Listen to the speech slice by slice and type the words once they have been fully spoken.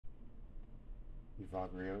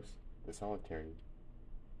Evagrios the Solitary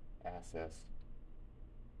asks us,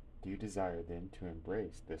 do you desire then to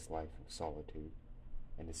embrace this life of solitude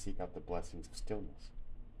and to seek out the blessings of stillness?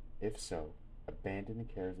 If so, abandon the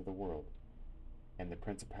cares of the world and the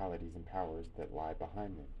principalities and powers that lie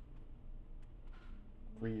behind them.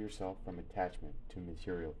 Free yourself from attachment to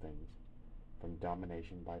material things, from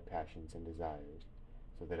domination by passions and desires,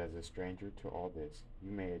 so that as a stranger to all this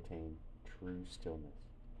you may attain true stillness.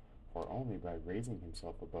 For only by raising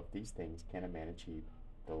himself above these things can a man achieve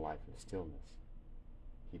the life of stillness.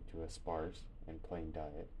 Keep to a sparse and plain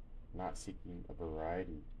diet, not seeking a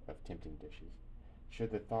variety of tempting dishes.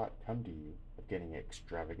 Should the thought come to you of getting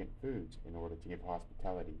extravagant foods in order to give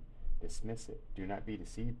hospitality, dismiss it. Do not be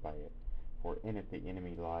deceived by it, for in it the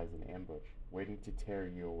enemy lies in ambush, waiting to tear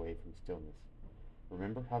you away from stillness.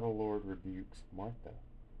 Remember how the Lord rebukes Martha,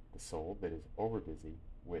 the soul that is overbusy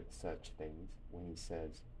with such things, when he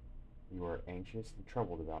says, you are anxious and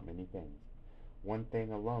troubled about many things. One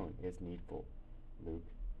thing alone is needful. Luke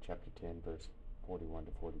chapter 10, verse 41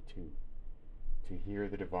 to 42. To hear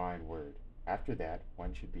the divine word. After that,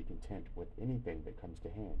 one should be content with anything that comes to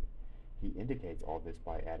hand. He indicates all this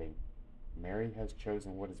by adding, Mary has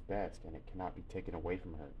chosen what is best, and it cannot be taken away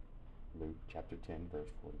from her. Luke chapter 10, verse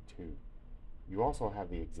 42. You also have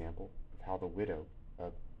the example of how the widow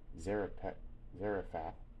of Zarephath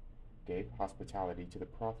gave hospitality to the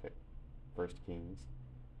prophet. 1 Kings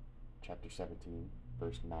chapter 17,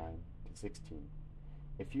 verse 9 to 16.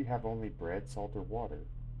 If you have only bread, salt, or water,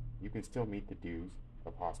 you can still meet the dues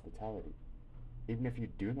of hospitality. Even if you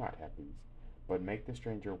do not have these, but make the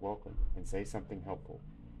stranger welcome and say something helpful,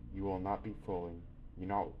 you will not be failing in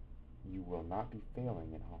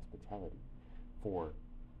hospitality. For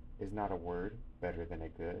is not a word better than a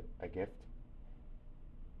gift?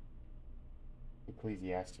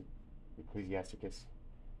 Ecclesiasticus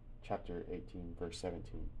chapter 18, verse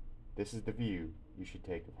 17. This is the view you should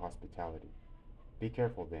take of hospitality. Be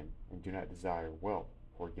careful then, and do not desire wealth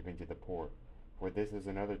for giving to the poor, for this is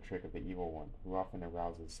another trick of the evil one, who often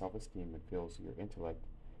arouses self-esteem and fills your intellect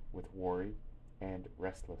with worry and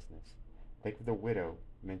restlessness. Think of the widow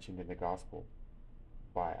mentioned in the Gospel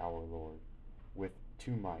by our Lord. With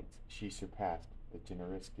 2 mites she surpassed the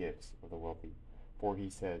generous gifts of the wealthy, for he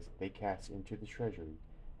says, they cast into the treasury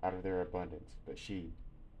out of their abundance, but she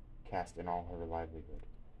cast in all her livelihood.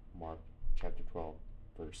 Mark chapter 12,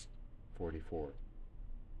 verse 44.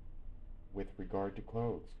 With regard to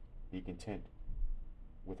clothes, be content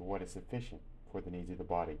with what is sufficient for the needs of the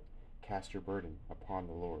body. Cast your burden upon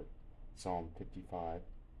the Lord. Psalm 55,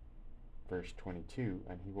 verse 22,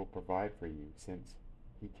 and he will provide for you, since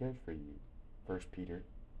he cares for you. 1 Peter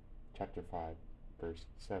chapter 5, verse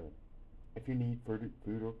 7. If you need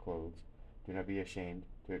food or clothes, do not be ashamed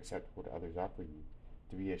to accept what others offer you.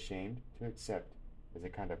 To be ashamed to accept is a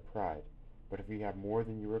kind of pride, but if you have more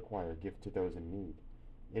than you require, give to those in need.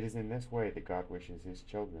 It is in this way that God wishes his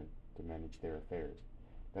children to manage their affairs.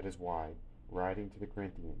 That is why, writing to the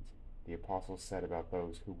Corinthians, the apostle said about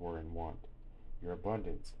those who were in want, your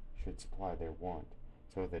abundance should supply their want,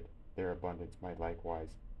 so that their abundance may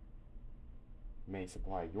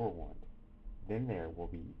supply your want. Then there will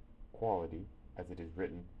be equality, as it is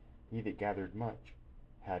written, he that gathered much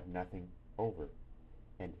had nothing over,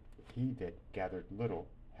 and he that gathered little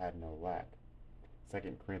had no lack.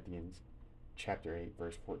 2 Corinthians chapter 8,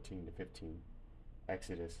 verse 14 to 15.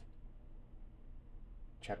 Exodus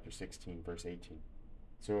chapter 16, verse 18.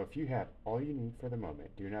 So if you have all you need for the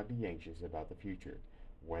moment, do not be anxious about the future,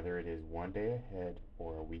 whether it is one day ahead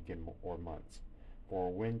or a week or months.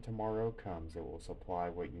 For when tomorrow comes, it will supply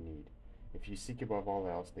what you need. If you seek above all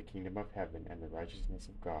else the kingdom of heaven and the righteousness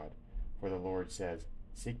of God, for the Lord says,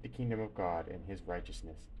 seek the kingdom of God and his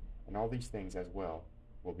righteousness, and all these things as well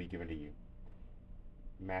will be given to you.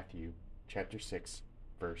 Matthew chapter 6,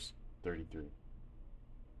 verse 33.